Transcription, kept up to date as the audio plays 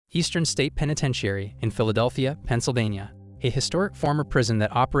Eastern State Penitentiary in Philadelphia, Pennsylvania, a historic former prison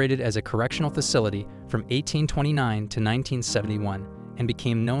that operated as a correctional facility from 1829 to 1971 and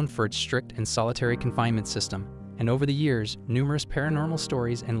became known for its strict and solitary confinement system. And over the years, numerous paranormal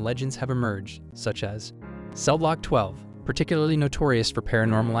stories and legends have emerged, such as Cell Block 12, particularly notorious for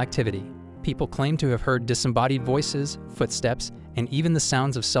paranormal activity. People claim to have heard disembodied voices, footsteps, and even the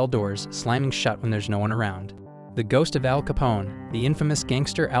sounds of cell doors slamming shut when there's no one around. The ghost of Al Capone. The infamous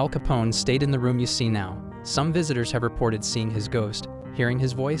gangster Al Capone stayed in the room you see now. Some visitors have reported seeing his ghost, hearing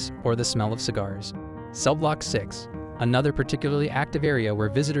his voice, or the smell of cigars. Cell Block 6, another particularly active area where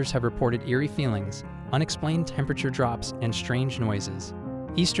visitors have reported eerie feelings, unexplained temperature drops, and strange noises.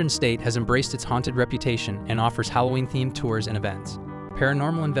 Eastern State has embraced its haunted reputation and offers Halloween-themed tours and events.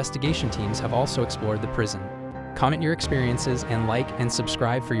 Paranormal investigation teams have also explored the prison. Comment your experiences and like and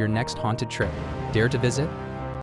subscribe for your next haunted trip. Dare to visit?